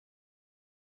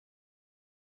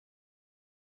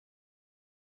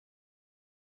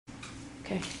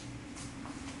Okay.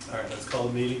 All right, let's call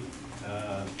the meeting,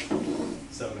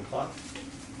 7 o'clock.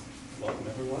 Welcome,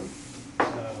 everyone.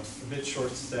 A bit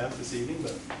short-staffed this evening,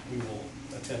 but we will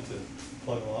attempt to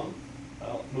plug along.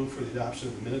 I'll move for the adoption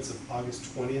of the minutes of August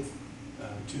 20th,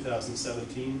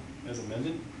 2017, as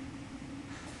amended.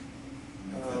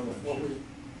 I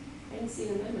didn't see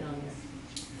an amendment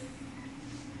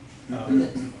on there.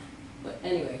 Um, But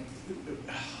anyway,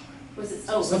 was it,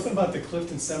 oh, Something about the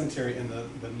Clifton Cemetery and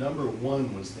the number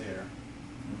 1 was there.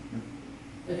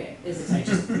 okay, is it typed?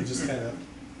 It just kind of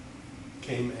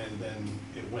came and then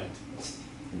it went.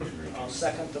 I'll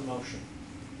second the motion.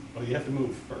 Well, you have to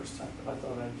move first. I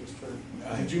thought I just heard.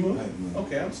 Did you move? I moved.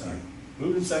 Okay, I'm sorry.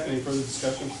 Moved and second. Any further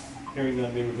discussion? Hearing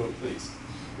none, may we vote, please?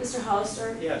 Mr.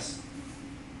 Hollister? Yes.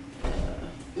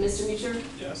 Mr. Muecher?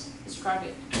 Yes. Mr.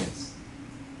 Crockett?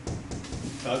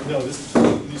 No,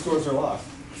 these doors are locked.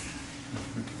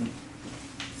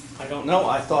 I don't know,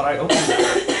 I thought I opened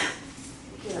it. You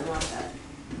can't unlock that.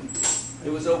 It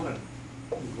was open.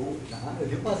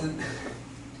 It wasn't,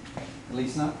 at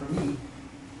least not for me.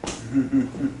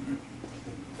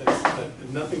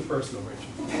 Nothing personal,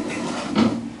 Rachel.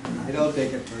 I don't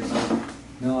take it personally.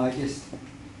 No, I just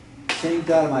changed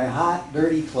out of my hot,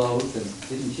 dirty clothes and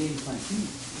didn't change my feet.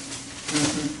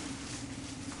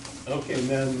 Okay, and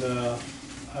then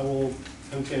I will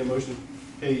entertain a motion to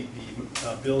pay the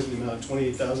bills in the amount of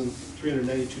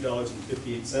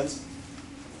 $28,392.58.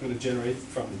 Going to generate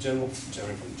from the general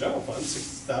fund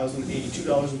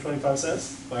 $6,082.25,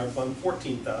 fire fund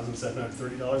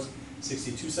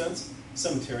 $14,730.62,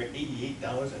 cemetery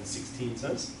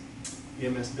 $88.16,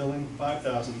 EMS billing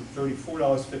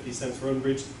 $5,034.50, road and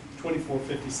bridge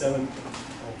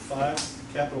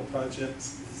 $2457.05, capital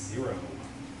projects 0.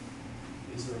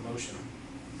 Is there a motion?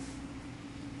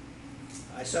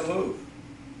 I so move.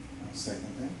 I'll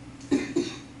second that.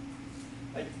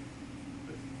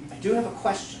 I do have a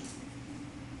question.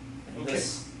 And Okay.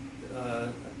 This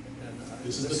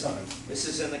This is the time. This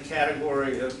is in the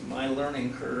category of my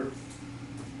learning curve.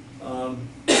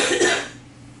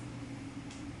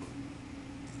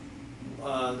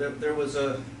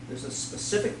 There's a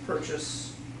specific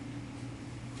purchase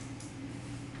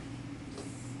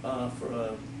for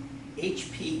a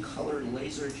HP colored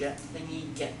laser jet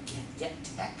thingy, get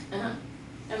tech. Uh-huh.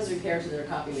 That was repaired to their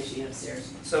copy machine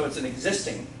upstairs. So it's an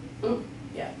existing.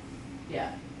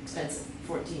 Yeah, expensive,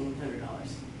 $1,400.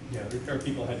 Yeah, the repair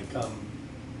people had to come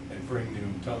and bring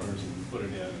new toners and put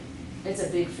it in. It's a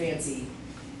big fancy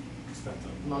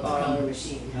Expensive. multicolor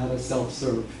machine. Not a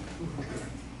self-serve.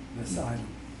 This item.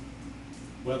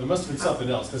 Well, there must have been something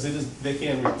else, because they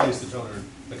can replace the toner,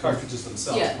 the cartridges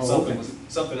themselves. Yeah. Oh, Something okay.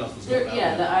 something else was going on.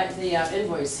 Yeah, the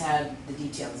invoice had the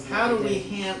details. of How what do they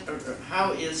we did. or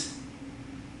how is,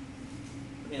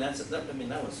 that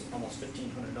was almost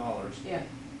 $1,500. Yeah,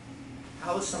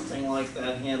 How is something like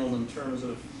that handled in terms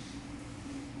of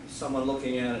someone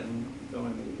looking at it and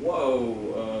going,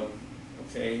 whoa,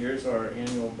 okay, here's our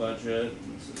annual budget,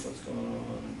 and this is what's going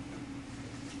on?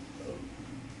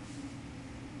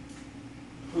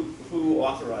 Who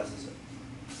authorizes it?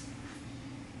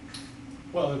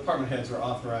 Well, the department heads are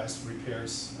authorized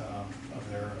repairs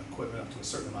of their equipment up to a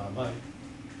certain amount of money.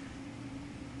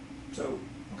 So,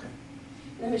 okay.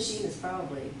 the machine is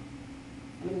probably,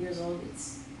 how many years old?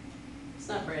 It's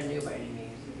not brand new by any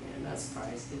means, I'm not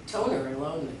surprised. The toner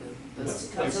alone, the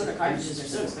toner cartridges are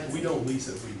so expensive. We don't lease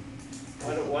it,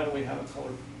 Why do we have a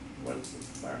color, what's the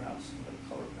firehouse, what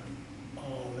color pen?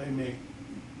 they make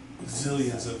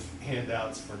zillions of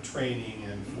handouts for training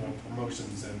and for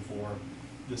promotions and for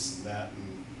this and that.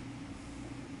 And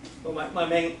Well, my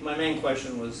main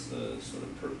question was the sort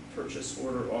of purchase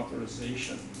order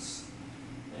authorizations,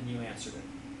 and you answered it.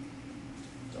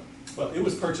 So, well, it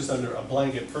was purchased under a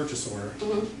blanket purchase order,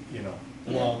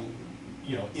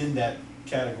 in that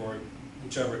category,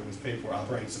 whichever it was paid for,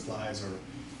 operating supplies or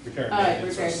repair and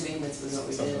maintenance. Repair and maintenance was what we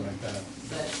did. Something like that.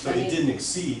 But, So I mean, it didn't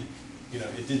exceed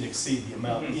the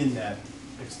amount in that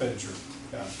expenditure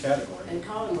category. And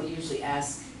Colin will usually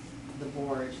ask the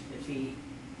board if he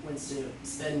wants to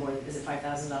spend more, is it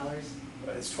 $5,000?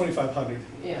 It's $2,500.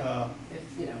 Yeah,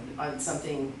 if, on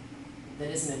something that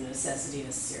isn't a necessity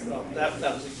necessarily. well, right?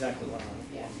 that was exactly what I wanted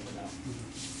Yeah. to know.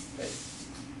 Okay.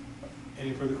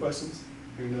 Any further questions?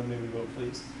 Hearing none, may we vote,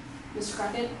 please? Mr.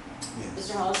 Crockett? Yes.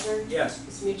 Mr. Hollister? Yes.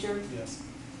 Mr. Muecher? Yes.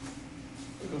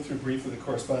 We'll go through briefly the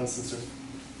correspondence since there's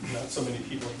not so many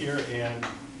people here, and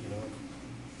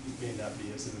it may not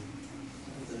be as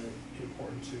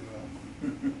important to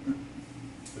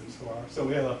those who are. So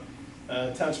we have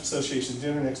a Township Association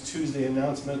dinner next Tuesday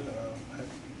announcement.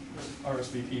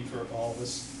 RSVP for all of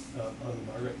us on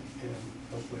Margaret, and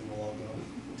hopefully we'll all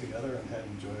go together and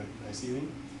enjoy a nice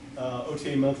evening.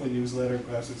 OTA monthly newsletter,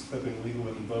 grassroots clipping, Legal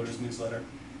Women Voters newsletter,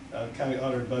 county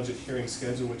auditor budget hearing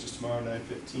schedule, which is tomorrow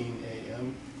 9:15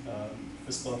 a.m.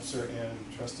 Fiscal officer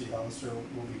and trustee Hollister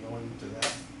will be going to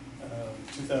that.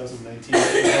 2019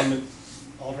 government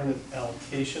alternate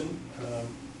allocation.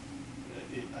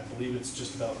 I believe it's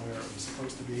just about where it was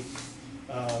supposed to be.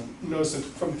 Notice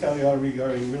from the county auditor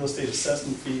regarding real estate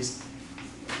assessment fees.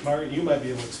 Margaret, you might be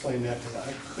able to explain that, because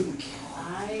I couldn't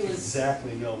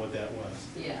exactly know what that was.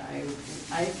 Yeah,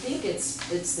 I think it's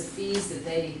the fees that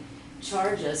they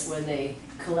charge us when they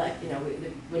collect,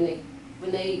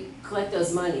 when they collect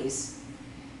those monies.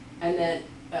 And then,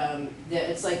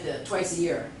 it's like the twice a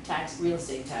year real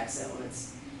estate tax sale, and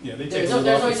it's, Yeah, they take there's a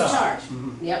little off always the a top. charge.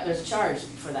 Mhm. Yep, there's a charge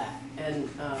for that, and,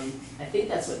 I think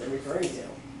that's what they're referring to.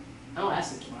 I'll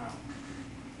ask them tomorrow.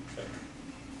 Okay.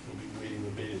 We'll be waiting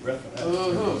with bated breath for that.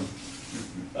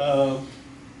 Mhm.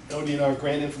 ODNR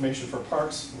grant information for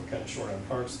parks, we're kind of short on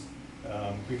parks.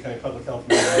 Green County Public Health,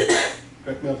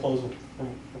 direct mail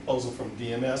proposal from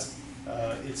DMS.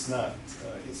 It's not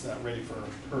ready for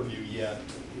purview yet.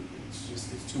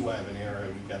 It's too wide of an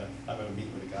area. I'm gonna meet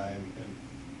with a guy and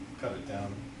cut it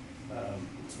down.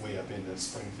 It's way up into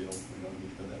Springfield. We don't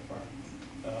need to go that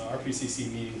far. RPCC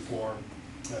meeting for.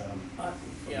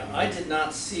 Yeah, I did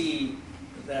not see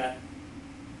that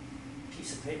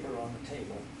piece of paper on the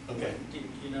table. Okay. Do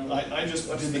you know? I just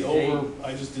what's did the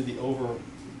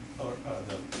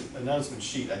the announcement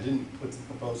sheet. I didn't put the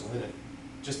proposal in it,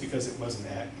 just because it wasn't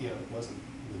it wasn't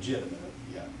legitimate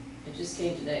yet. It just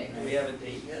came today, Do we right? have a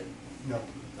date yet? No,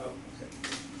 Oh, okay.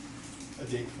 a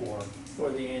date for, For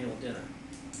the annual dinner,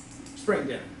 spring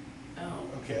dinner. Oh,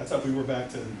 okay, I thought we were back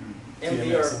to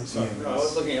MVR, TMS, I'm sorry. no, I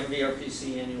was looking at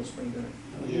MVRPC annual spring dinner.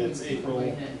 Yeah, it's April, Way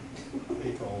ahead.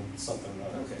 April something or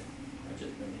other. Okay,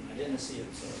 I didn't see it,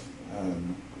 so.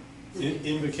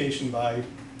 Invocation by,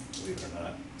 believe it or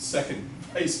not, second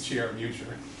vice chair Mutual.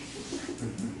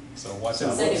 So watch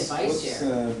out. Second vice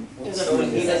chair. What's Is So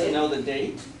it- he doesn't know the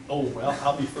date? Oh, well,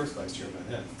 I'll be first vice chair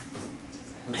by then.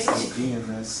 What's the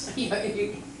DMS Yeah,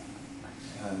 Inc.?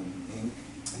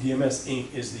 DMS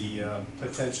Inc. is the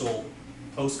potential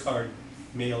postcard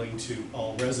mailing to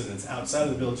all residents outside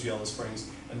of the Village of Yellow Springs,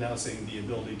 announcing the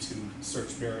ability to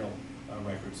search burial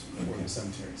records for Okay. the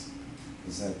cemeteries.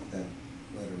 Is that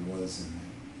letter was in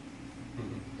there?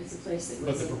 Mhm. It's a place that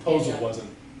was. But the proposal wasn't,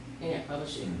 Yeah,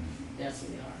 publishing, that's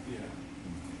where they are. yeah.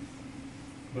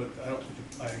 But I don't think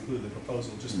I included the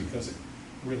proposal just because it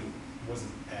really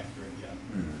wasn't accurate yet.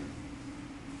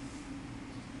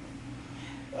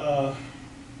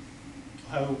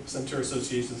 Ohio Cemetery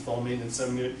Association's Fall Maintenance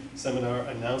Seminar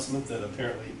announcement that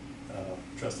apparently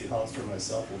trustee Hollister and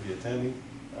myself will be attending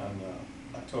on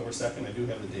October 2nd. I do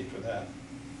have the date for that.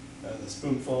 The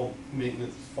Spoonful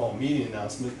Maintenance Fall Meeting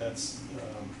announcement, that's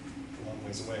a long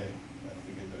ways away. I don't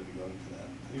think anybody will be going to that.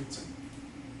 I think it's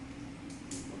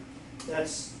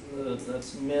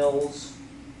That's mills,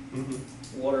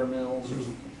 water mills.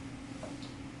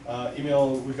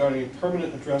 Email regarding a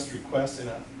permanent address request in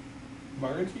a,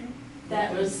 Margaret, to you?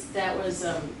 That was,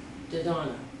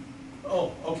 Dodonna.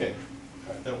 Oh, okay.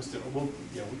 All right, that was different. We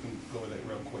can go with it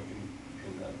real quick in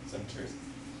cemeteries.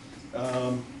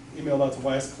 Email about the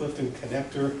West Clifton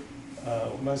connector.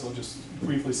 We might as well just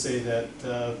briefly say that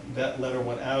that letter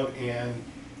went out, and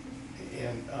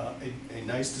a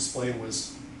nice display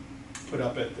was put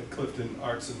up at the Clifton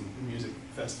Arts and Music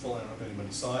Festival. I don't know if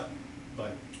anybody saw it,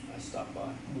 but I stopped by.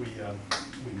 we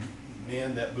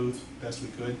manned that booth best we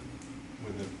could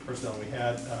with the personnel we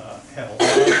had. Had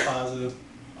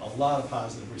a lot of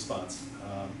positive response.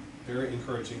 Very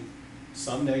encouraging,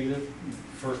 some negative,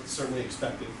 certainly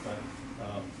expected, but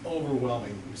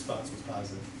overwhelming response was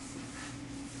positive.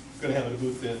 Going to have a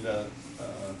booth in the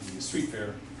street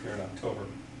fair here in October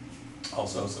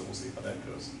also, so we'll see how that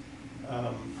goes.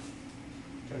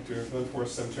 Dr.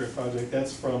 Glenforth Cemetery Project,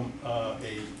 that's from a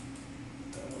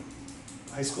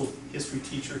high school history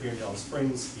teacher here in Yellow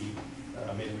Springs. He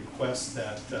made a request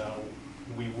that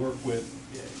we work with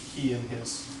he and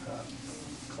his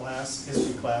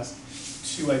history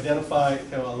class, to identify,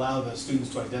 allow the students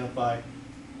to identify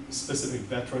specific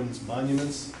veterans'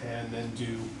 monuments, and then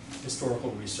do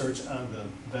historical research on the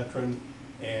veteran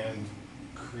and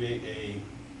create a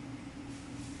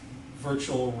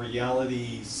virtual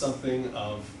reality something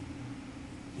of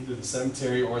either the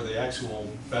cemetery or the actual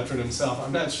veteran himself.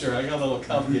 I'm not sure, I got a little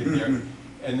complicated there.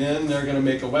 And then they're gonna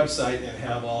make a website and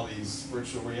have all these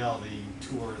virtual reality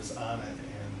tours on it,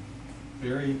 and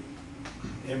very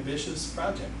ambitious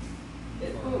project.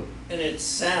 And it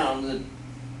sounded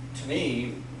to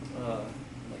me,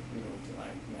 like,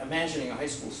 I'm imagining a high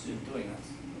school student doing that,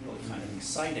 really kind of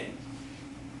exciting.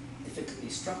 If it could be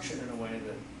structured in a way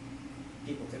that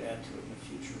people could add to it in the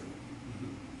future.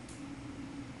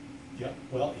 Yeah,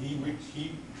 well,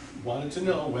 he wanted to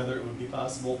know whether it would be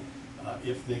possible,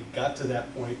 if they got to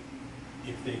that point,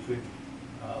 if they could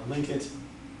link it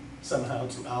somehow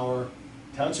to our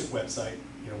township website,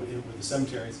 you know, with the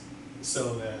cemeteries,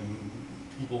 so then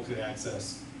people could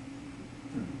access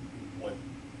what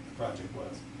the project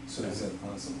was. So is that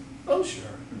possible? Oh, sure,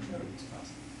 everything's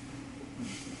possible.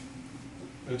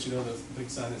 Don't you know the big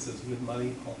sign that says "With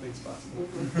money, all things possible"?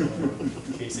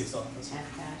 K6 office.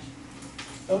 Half cash.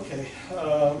 Okay,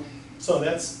 so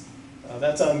that's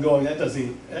ongoing. That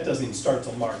doesn't even start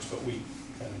till March, but we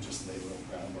kind of just laid a little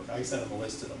groundwork. I sent him a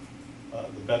list of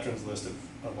the veterans list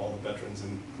of all the veterans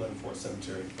in Glen Forest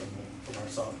Cemetery from our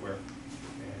software,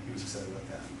 and he was excited about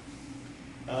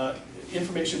that.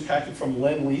 Information packet from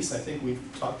Lend Lease. I think we've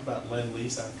talked about Lend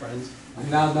Lease, our friends. I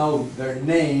now know their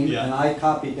name, Yeah. and I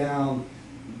copied down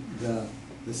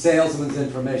the salesman's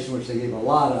information, which they gave a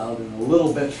lot of, and a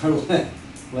little bit for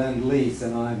Lend Lease,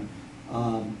 and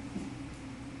I'm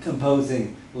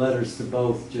composing letters to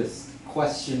both, just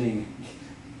questioning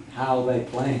how they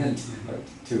plan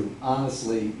to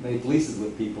honestly make leases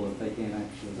with people if they can't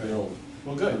actually Right. build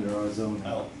Well, good. under our zoning.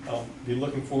 I'll be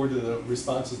looking forward to the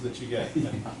responses that you get and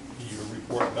your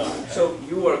report about it. So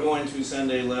you are going to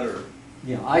send a letter.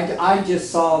 Yeah, I just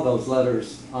saw those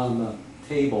letters on the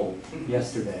table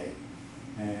yesterday,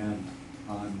 and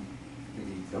I'm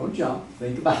thinking, don't jump,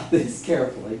 think about this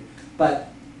carefully. But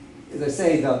as I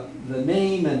say, the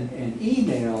name and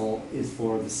email is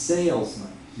for the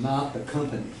salesman, not the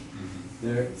company.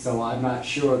 So I'm not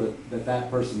sure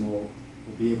that person will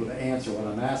be able to answer what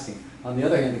I'm asking. On the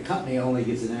other hand, the company only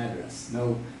gives an address,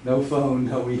 no phone,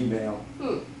 no email.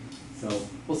 So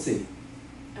we'll see.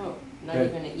 Oh, not Good.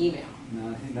 even an email.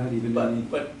 Not even any.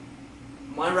 But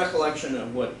my recollection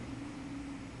of what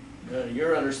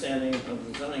your understanding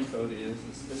of the zoning code is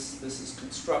this is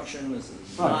construction, this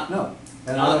is Right, not. no.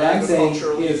 And not what I'm saying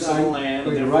agricultural is use of the I'm land,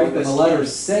 going to therefore write them a this letter can't-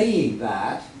 saying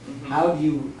that. Mhm.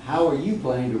 How are you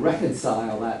planning to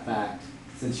reconcile that fact?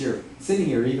 Since you're sitting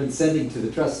here even sending to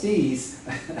the trustees,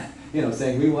 you know,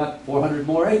 saying we want 400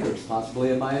 more acres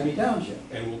possibly in Miami Township.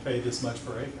 And we'll pay this much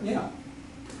per acre. Yeah.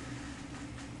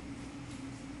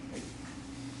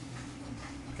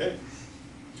 Okay,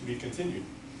 to be continued.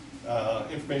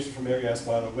 Information from Mary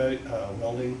Aswada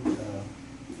Welding,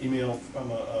 email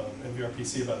from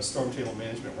MVRPC about a storm table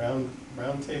management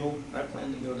round table. I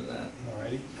plan to go to that.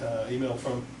 Alrighty, email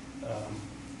from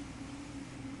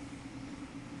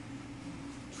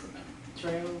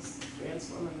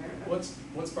Transform America.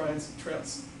 what's Brian's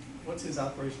trails? What's his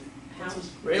operation?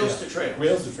 House. Rails Yeah. to trails.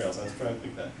 Rails to Trails, I was trying to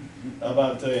think that.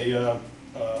 About a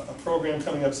program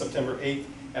coming up September 8th,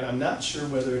 and I'm not sure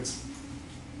whether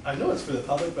I know it's for the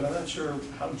public, but I'm not sure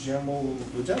how the general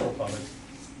public.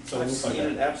 So we'll I've find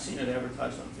seen out. it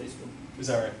advertised on Facebook. Is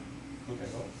that right? Okay,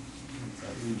 well,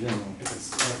 In general. if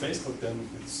it's on Facebook, then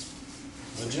it's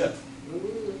legit.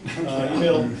 Ooh.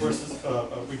 Email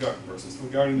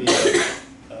regarding the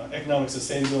Economic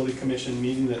Sustainability Commission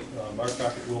meeting that Mark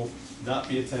Crockett will not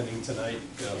be attending tonight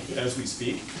as we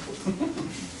speak.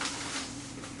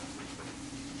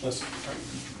 Unless,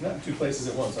 not two places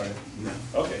at once, are you? No.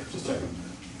 Okay, just checking.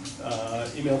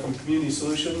 Email from Community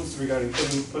Solutions regarding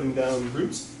putting down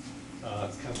roots.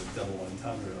 It's kind of a double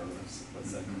entendre, or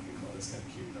what's that you call it? It's kind of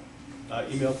cute though.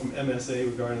 Email from MSA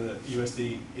regarding the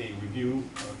USDA review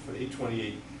for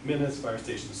 828 minutes, fire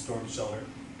station storm shelter,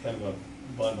 kind of a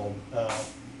bundle.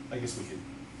 I guess we could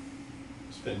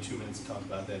spend 2 minutes to talk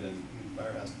about that in the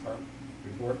firehouse department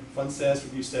report. Fund status,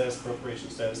 review status, appropriation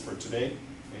status for today.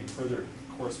 Any further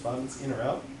correspondence in or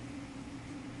out?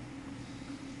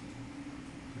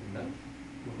 Hearing none.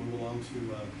 We'll move along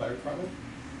to fire department.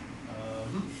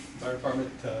 Fire department,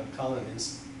 Colin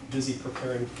is busy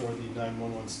preparing for the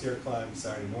 911 stair climb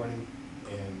Saturday morning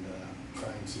and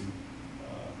trying to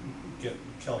get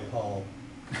Kelly Hall.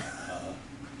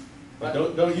 But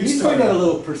don't you He's start. going to get a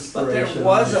little But perspiration. there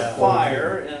was Yeah. a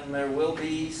fire, and there will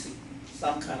be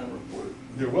some kind of report.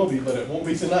 There will be, but it won't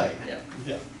be tonight. Yeah.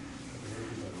 Yeah.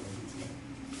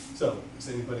 So, does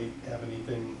anybody have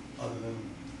anything other than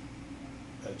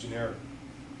a generic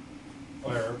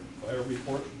fire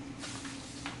report?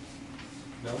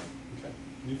 No? Okay.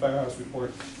 New firehouse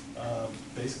report.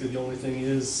 Basically, the only thing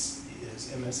is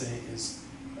MSA is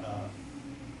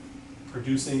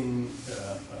producing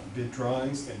bid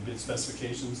drawings and bid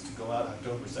specifications to go out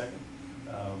October 2nd.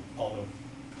 Although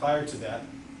prior to that,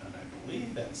 and I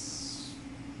believe that's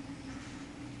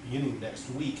beginning next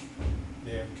week,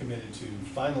 They're committed to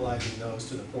finalizing those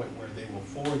to the point where they will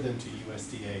forward them to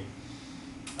USDA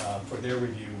for their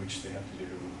review, which they have to do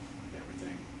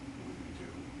everything we do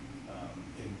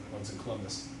in the ones in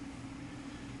Columbus.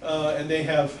 And they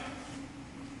have,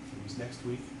 it was next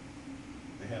week,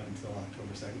 they have until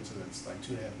October 2nd, so that's like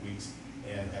 2.5 weeks.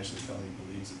 And Ashley Kelly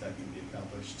believes that that can be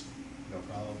accomplished, no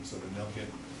problem, so that they'll get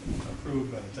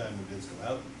approved by the time the bids go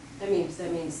out. That means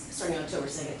starting October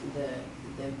 2nd,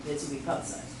 the bids will be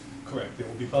publicized. Correct, they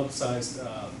will be publicized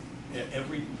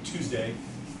every Tuesday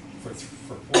for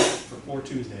 4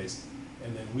 Tuesdays,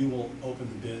 and then we will open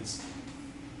the bids,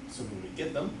 so when we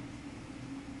get them,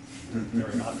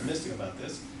 very optimistic about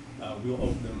this, we will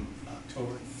open them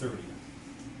October 30th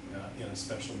in a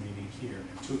special meeting here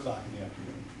at 2 o'clock in the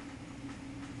afternoon.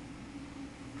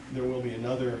 There will be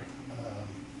another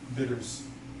bidders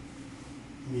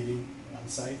meeting on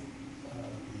site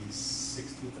the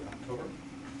 16th of October.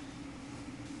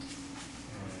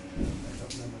 And I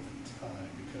don't remember the time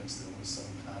because there was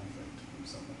some conflict from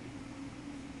somebody.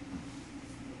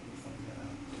 We'll find that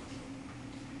out.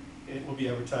 It will be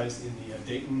advertised in the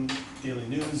Dayton Daily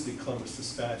News, the Columbus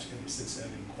Dispatch, and the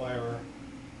Cincinnati Enquirer.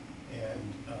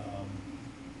 And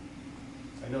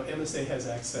I know MSA has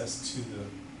access to the,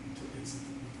 it's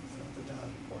not the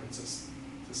Dodge report, it's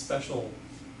a special.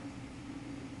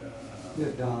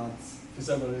 The dots. Is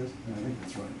that what it is? I think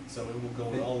that's right. So it will go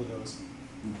with all of those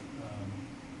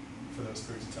for those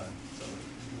periods of time. So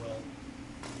well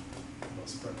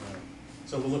spread around.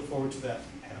 So we'll look forward to that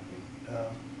happening.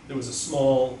 There was a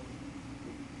small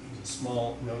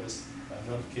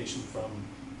notification from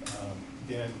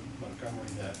Dan Montgomery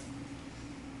that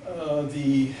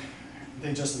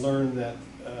they just learned that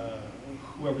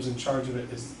whoever's in charge of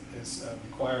it is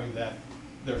requiring that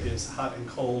there is hot and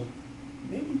cold,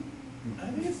 maybe,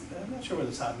 I'm not sure whether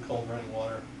it's hot and cold running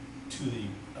water to the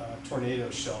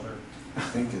tornado shelter. I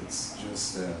think it's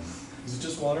just Is it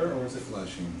just water or is it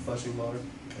flushing water?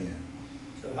 Yeah.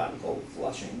 So hot and cold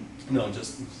flushing. No,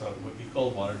 just, so it would be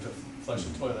cold water to flush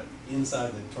the toilet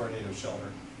inside the tornado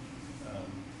shelter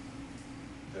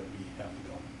that we have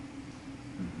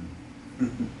to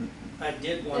go. I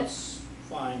did once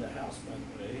find a house, by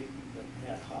the way, that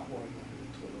had hot water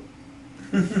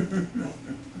going to the toilet.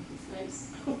 Nice.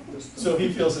 So he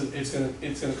feels that it's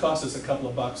gonna cost us a couple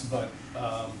of bucks, but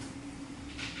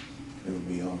It would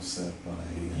be offset by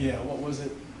yeah, what was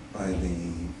it? by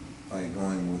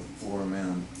going with floor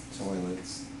mount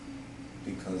toilets,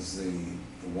 because the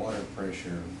water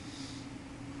pressure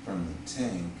from the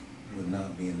tank would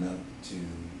not be enough to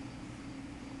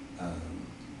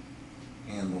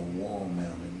handle wall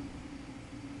mounted.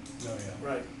 Oh yeah.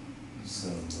 Right. So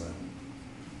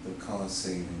the cost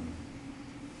saving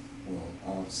will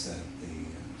offset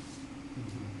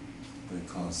the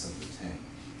cost of the tank.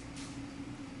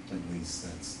 At least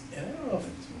that's. And I don't know if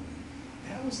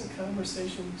that was the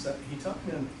conversation. He called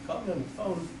me on the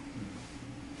phone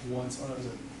once when I was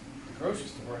at the grocery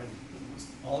store and was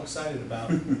all excited about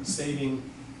saving,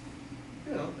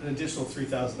 an additional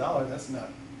 $3,000. That's not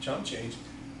chump change,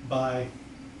 by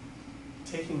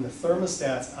taking the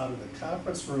thermostats out of the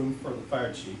conference room for the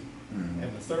fire chief and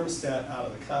the thermostat out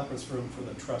of the conference room for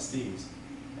the trustees,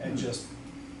 and just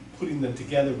putting them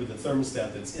together with the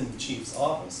thermostat that's in the chief's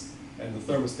office and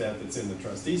the thermostat that's in the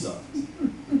trustee's office.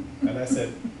 And I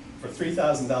said, for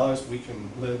 $3,000, we can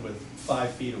live with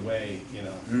 5 feet away,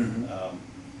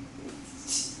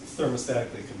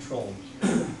 thermostatically controlled.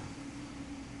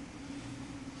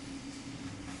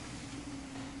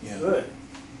 Yeah. Good.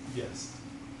 Yes.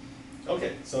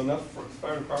 Okay, so enough for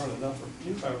fire department, enough for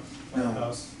new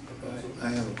firehouse. I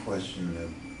have a question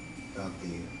about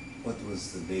what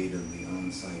was the date of the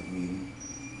on-site meeting?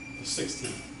 The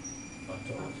 16th of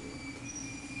October.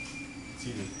 It's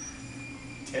either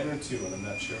 10 or 2, and I'm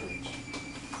not sure which.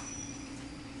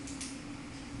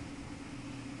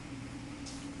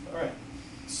 All right,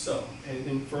 so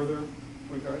anything further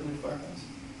regarding the firehouse?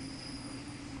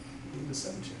 Moving the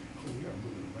cemetery. Oh, we are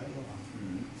moving right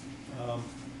along.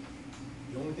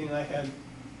 The only thing I had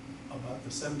about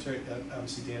the cemetery,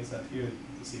 obviously Dan's not here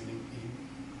this evening.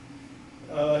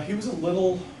 He was a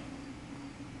little,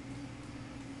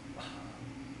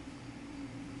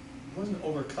 he wasn't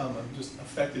overcome, I'm just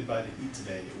affected by the heat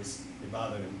today. It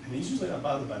bothered him, and he's usually not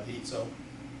bothered by the heat, so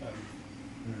I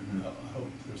hope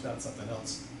there's not something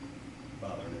else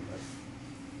bothering him, but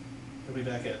he'll be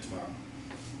back at it tomorrow.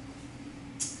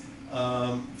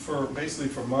 Basically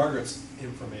for Margaret's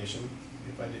information,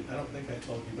 I don't think I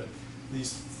told you, but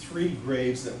these 3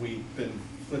 graves that we've been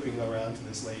flipping around to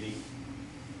this lady.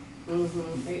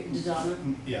 Donna?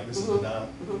 Yeah, Mrs. Donna.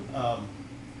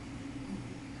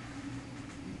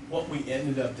 what we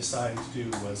ended up deciding to do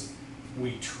was,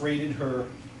 we traded her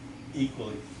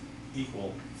equal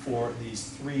for these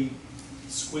 3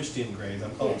 squished-in graves.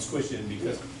 I'm calling them Yeah. squished-in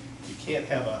because you can't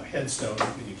have a headstone,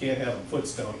 and you can't have a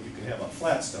footstone, you can have a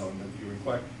flat stone that you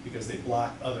require, because they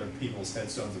block other people's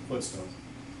headstones and footstones.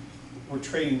 We're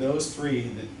trading those 3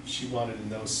 that she wanted in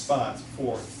those spots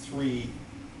for 3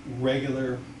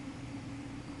 regular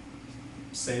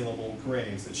saleable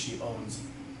graves that she owns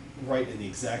right in the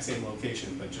exact same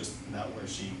location, but just not where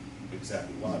she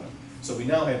exactly wanted them. So we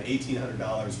now have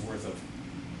 $1,800 worth of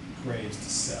graves to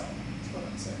sell, is what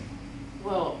I'm saying.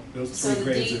 Well, Those so 3 the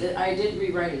graves deed, are, I did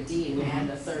rewrite a deed, and we had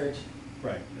a third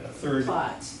right, a third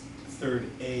plot.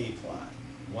 A plot,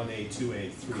 1A,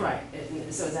 2A, 3A. Correct,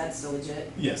 and so is that still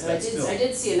legit? Yes, And that's still. I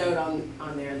did see a note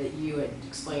on there that you had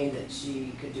explained that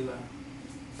she could do a,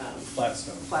 Flat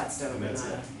stone. flat stone, And but that's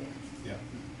not, it. yeah.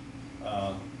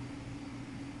 Yeah.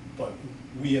 But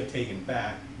we have taken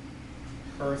back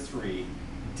her 3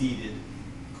 deeded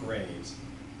graves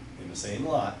in the same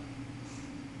lot,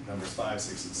 numbers 5,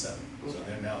 6, and 7. So Okay.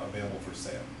 they're now available for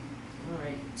sale. All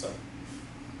right, So,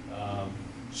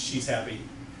 she's happy,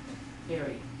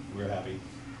 very. we're happy,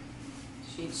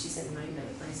 She sent a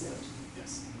nice note.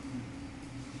 yes.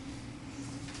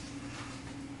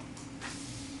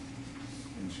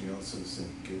 And she also said,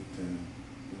 good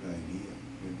idea,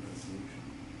 good resolution.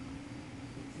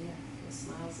 Yeah, with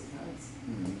smiles and hugs.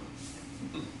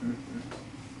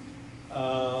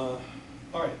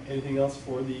 All right, anything else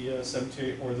for the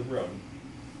cemetery or the road?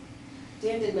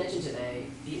 Dan did mention today,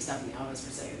 he stopped in the office for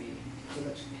a second, he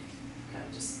looked kind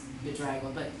of just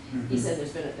bedraggled, but he said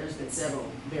there's been several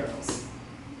burials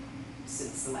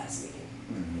since the last meeting.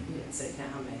 He didn't say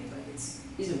how many, but he's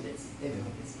been busy, they've been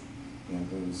busy. Yeah,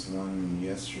 there was one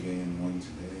yesterday and one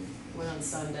today. Went on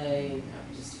Sunday, and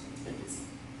just, it's been busy.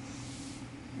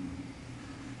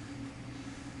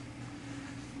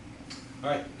 All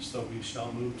right, so we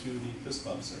shall move to the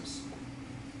fiscal officers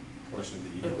portion of the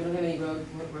We evening. don't have any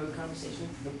road conversation?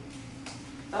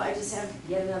 Oh, I just have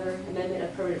yet another amendment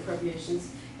of permanent appropriations,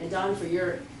 and Don, for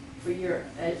your, for your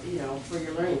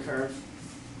learning curve,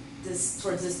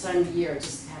 towards this time of year, it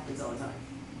just happens all the time.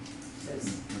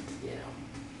 Because,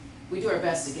 we do our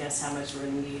best to guess how much we're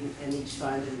gonna need in each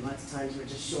fund, and lots of times we're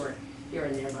just short here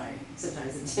and there by,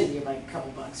 sometimes it's in here by a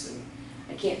couple bucks, and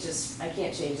I can't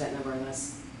change that number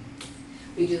unless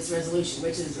we do this resolution,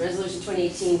 which is Resolution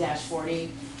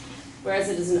 2018-40. Whereas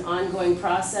it is an ongoing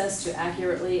process to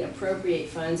accurately appropriate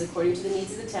funds according to the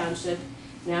needs of the township,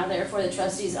 now therefore the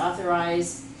trustees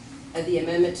authorize the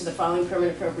amendment to the following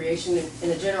permanent appropriation. In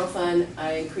the general fund,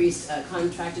 I increased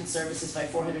contracted services by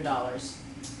 $400.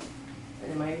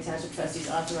 And the Miami Township trustees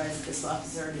authorize the fiscal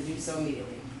officer to do so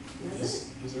immediately. And that's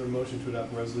it. Is there a motion to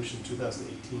adopt resolution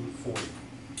 2018-40?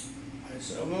 I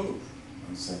so move.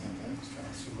 I'll second that.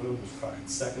 Mr. Move, Mr. Crockett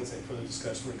seconds. Any further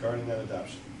discussion regarding that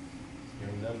adoption?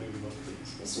 Hearing none, may we vote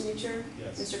please? Mr. Mutcher?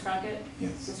 Yes. Mr. Crockett?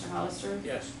 Yes. Mr. Hollister?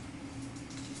 Yes.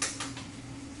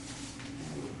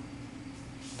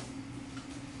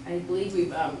 I believe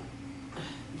we've,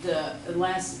 the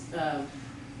last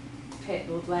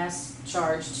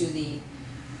charge to the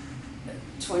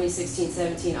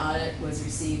 2016-17 audit was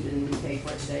received and we paid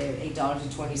for it today at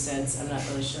 $8.20. I'm not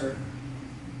really sure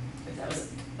if that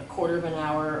was a quarter of an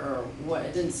hour or what,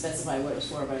 it didn't specify what it was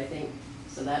for, but I think,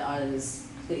 so that audit is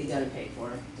completely done and paid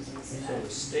for, just want to say So that. the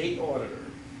state auditor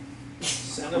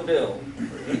sent a bill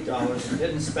for $8 and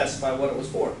didn't specify what it was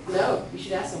for. No, you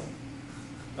should ask them.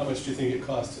 How much do you think it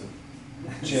costs to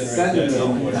generate Send that it out.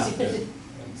 invoice and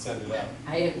send it out?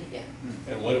 I have, yeah.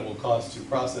 And what it will cost to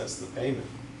process the payment?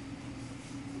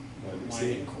 when My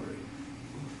received? inquiry.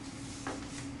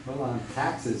 Well, on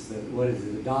taxes, what is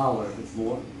it, $1 if it's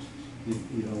more, you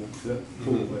know, to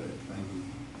fool with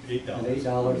it. $8. At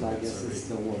 $8, I guess it's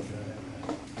still worth it.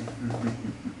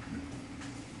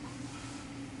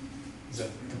 Is that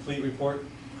the complete report,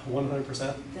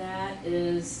 100%? That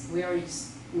is, we already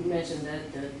mentioned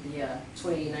that the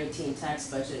 2019 tax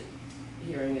budget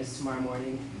hearing is tomorrow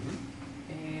morning.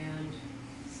 And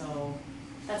so,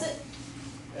 that's it.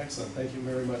 Excellent, thank you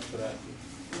very much for that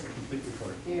complete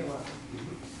report. You're welcome.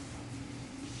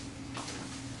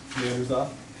 Commander's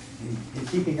off? In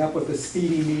keeping up with the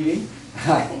speedy meeting,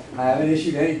 I haven't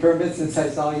issued any permits since I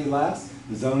saw you last.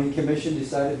 The zoning commission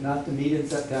decided not to meet in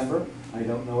September. I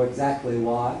don't know exactly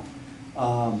why,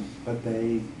 but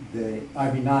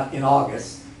I mean, not in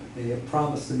August. They have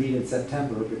promised to meet in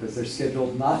September because they're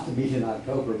scheduled not to meet in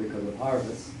October because of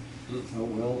harvest. So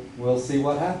we'll see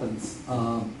what happens.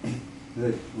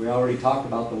 We already talked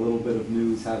about the little bit of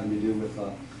news having to do with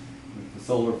the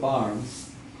solar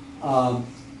farms.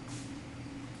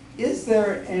 Is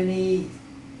there any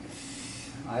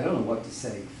I don't know what to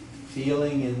say,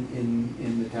 feeling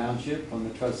in the township, on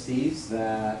the trustees,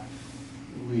 that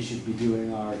we should be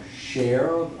doing our share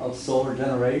of solar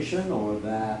generation, or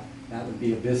that would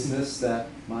be a business that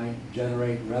might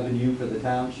generate revenue for the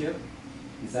township?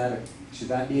 Should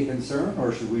that be a concern,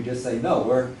 or should we just say, no,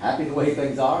 we're happy the way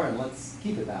things are and let's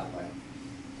keep it that way?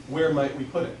 Where might we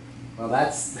put it? Well,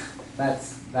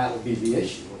 that would be the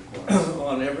issue, of course.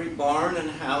 On every barn and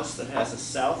house that has a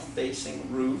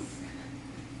south-facing roof,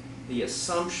 the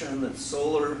assumption that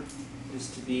solar is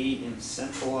to be in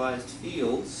centralized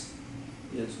fields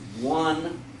is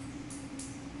one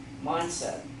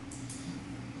mindset.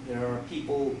 There are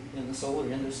people in the solar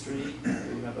industry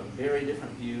who have a very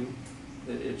different view,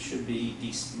 that it should be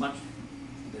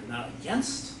they're not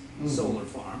against solar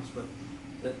farms, but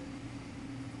that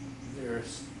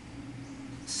there's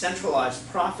centralized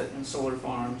profit in solar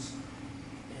farms,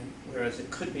 and whereas it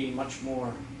could be much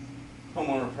more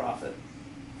homeowner profit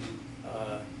in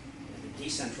a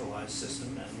decentralized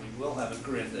system, and we will have a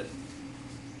grid that,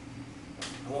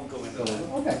 I won't go into that.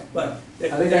 Okay. But I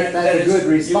think that's a good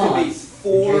response. You could be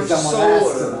for in case someone asks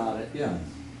solar. about it, yeah.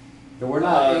 So we're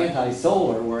not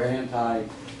anti-solar, we're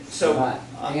So not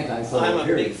anti-solar, I'm a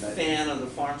period, big but- fan of the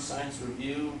Farm Science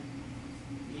Review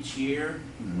each year,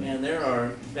 Mhm. and there are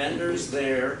vendors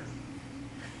there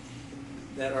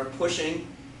that are pushing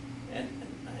and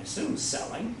I assume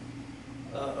selling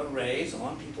arrays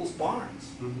on people's barns.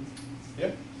 Mhm.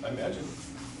 Yeah, I imagine.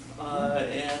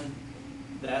 And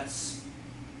that's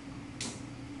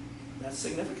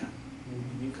significant.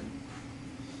 You can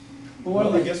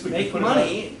Well, I guess we could make put it on.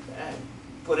 money at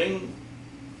putting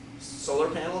solar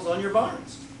panels on your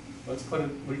barns. Let's put it,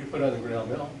 we could put it on the Grinnell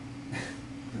Mill.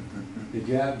 Do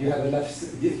you have enough,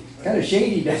 kind of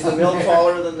shady down Is there. the mill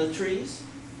taller than the trees?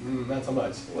 Not so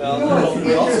much. Well, You know, it's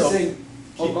we also- interesting.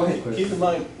 Oh, go ahead, Chris. Keep in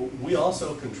mind, we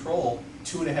also control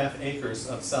 2.5 acres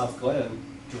of South Glen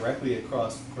directly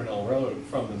across Grinnell Road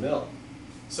from the mill.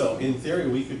 So in theory,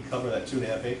 we could cover that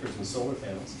 2.5 acres with solar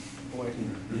panels. Boy,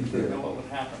 In you theory. know what would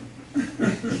happen.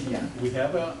 Yeah. We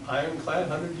have a ironclad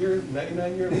 100-year,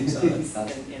 99-year lease on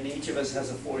it. And each of us has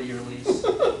a 4-year lease.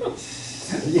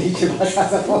 Each of us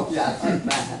has a phone, yeah, I like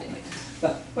that.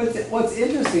 But what's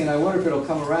interesting, and I wonder if it'll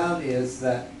come around, is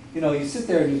that, you sit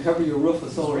there and you cover your roof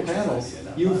with solar Richard's panels, idea,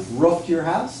 not you've mine. roofed your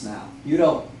house now.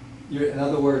 In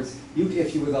other words,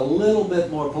 if you with a little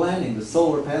bit more planning, the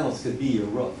solar panels could be your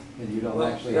roof, and you don't Well,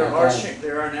 actually there have are to have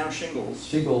there are now shingles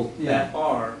shingle, that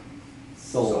are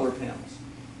solar solar. panels.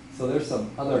 So there's some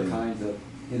other kinds of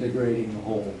integrating the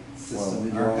whole system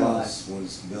in Well, your our life. house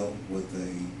was built with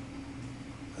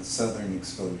a southern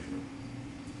exposure.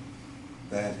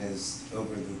 That has,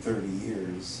 over the 30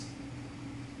 years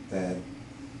that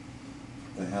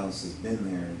the house has been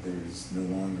there, there's no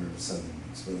longer a southern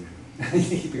exposure.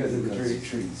 Because of the Because trees.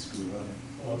 trees grew up.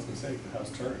 Well, I was gonna say, the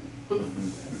house turned.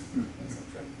 Mhm. That's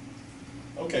not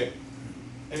true. Okay,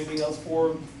 anything else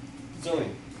for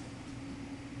zoning?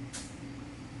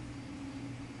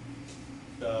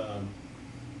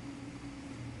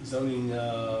 Zoning,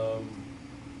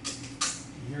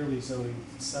 yearly zoning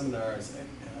seminars,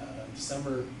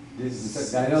 December.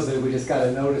 I know that we just got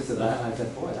a notice of that, and I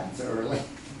said, boy, that's early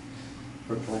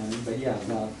for planning, but yeah,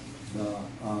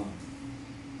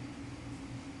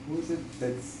 who is it,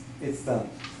 it's the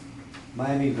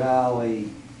Miami Valley,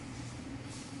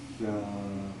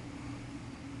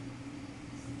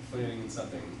 Planning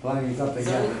something. planning something,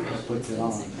 yeah, Zoning that puts it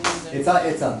commission. on.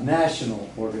 It's a national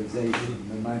organization,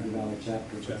 the Miami Valley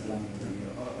chapter puts it on every year.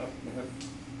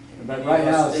 But right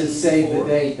now, it's just save the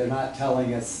date, they're not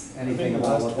telling us anything think the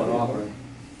about last what they're 20 of them. offering.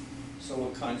 So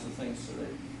what kinds of things do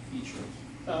they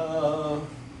feature?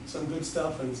 Some good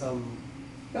stuff and some.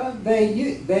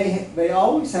 They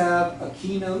always have a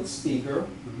keynote speaker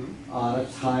on a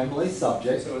timely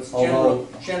subject, So it's although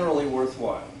generally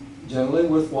worthwhile. generally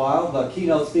worthwhile. The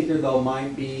keynote speaker, though,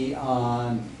 might be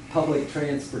on public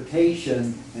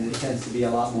transportation, and it tends to be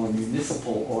a lot more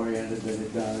municipal oriented than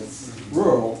it does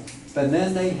rural. But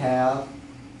then they have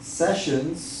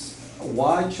sessions, a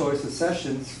wide choice of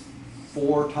sessions,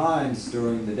 4 times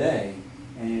during the day.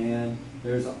 And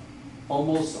there's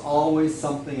almost always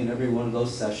something in every one of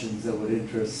those sessions that would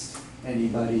interest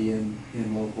anybody in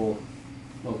local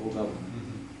government,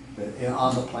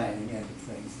 on the planning end of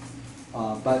things.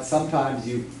 But sometimes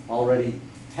you've already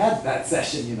had that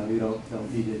session, you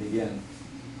don't need it again.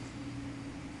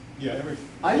 Yeah, every.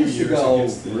 I few used to years it go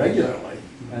gets the- regularly,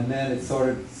 and then it sort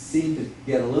of seemed to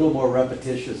get a little more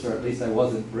repetitious, or at least I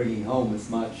wasn't bringing home as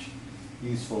much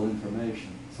useful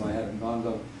information, so I haven't gone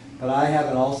to. But I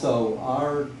haven't also,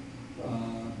 our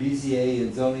BZA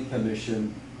and zoning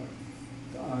commission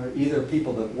are either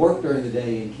people that work during the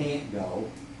day and can't go,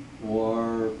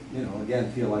 or, you know,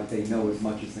 again, feel like they know as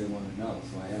much as they want to know.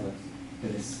 So I haven't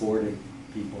been escorting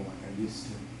people like I used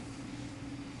to.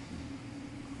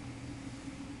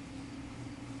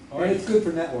 All And right. it's good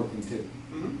for networking too.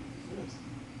 Mhm, it is.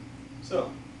 So,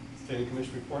 standing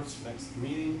commission reports, next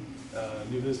meeting,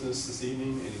 new business this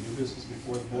evening, any new business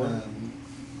before the board?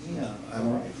 Yeah, All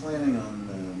I'm right. planning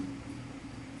on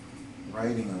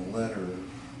writing a letter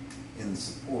in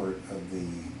support of the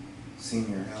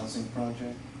senior housing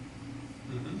project.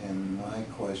 Mhm. And my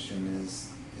question is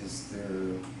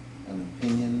there an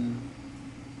opinion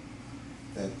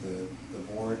that the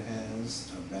board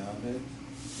has about it?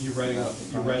 You're writing About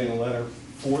the a project? letter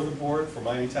for the board, for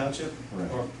Miami Township? Right.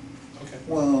 Or- Okay.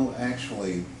 Well,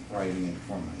 actually, writing it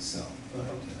for myself.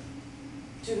 Uh-huh.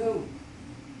 To whom?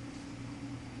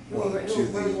 Well, Where to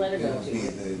would the letter go it'll be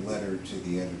to? the letter to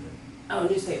the editor, Oh,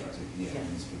 newspaper. to, yeah,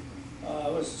 newspaper. I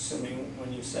was assuming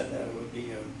when you said that it would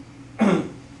be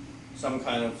some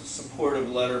kind of supportive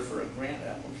letter for a grant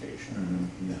application.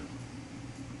 No.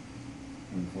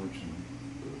 Unfortunately.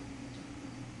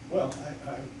 Well,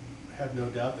 I have no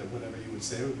doubt that whatever you would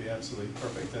say would be absolutely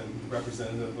perfect and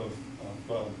representative of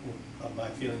my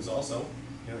feelings also.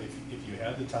 You know, if you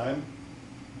had the time,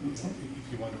 if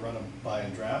you wanted to run a by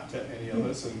and draft to any of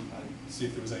us and see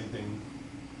if there was anything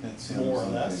That sounds more or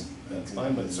like less, a that's good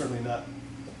fine, but idea. certainly not,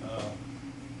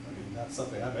 not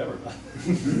something I've ever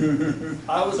done.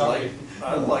 I would Sorry.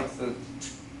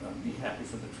 I'd be happy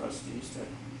for the trustees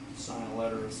to sign a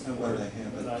letter of How support. about I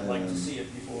have it, But I'd like to see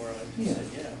it before I yeah. say,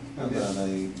 yeah. How about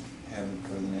I have it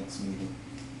for the next meeting?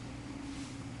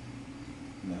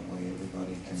 And that way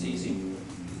everybody can That's easy. review it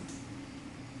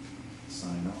and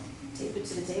sign off. Tape it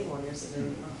to the table and there's a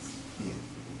else, Yeah.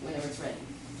 whenever it's ready.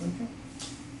 Okay.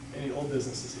 Any old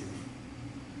business this evening?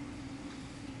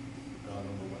 I don't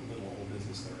know what little old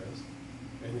business there is.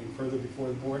 Anything further before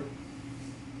the board?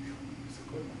 It's a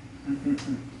quick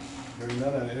one. Hearing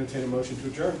none, I entertain a motion to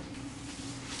adjourn.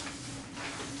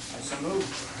 I so move.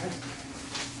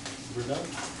 We're done.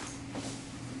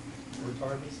 We're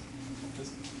tired.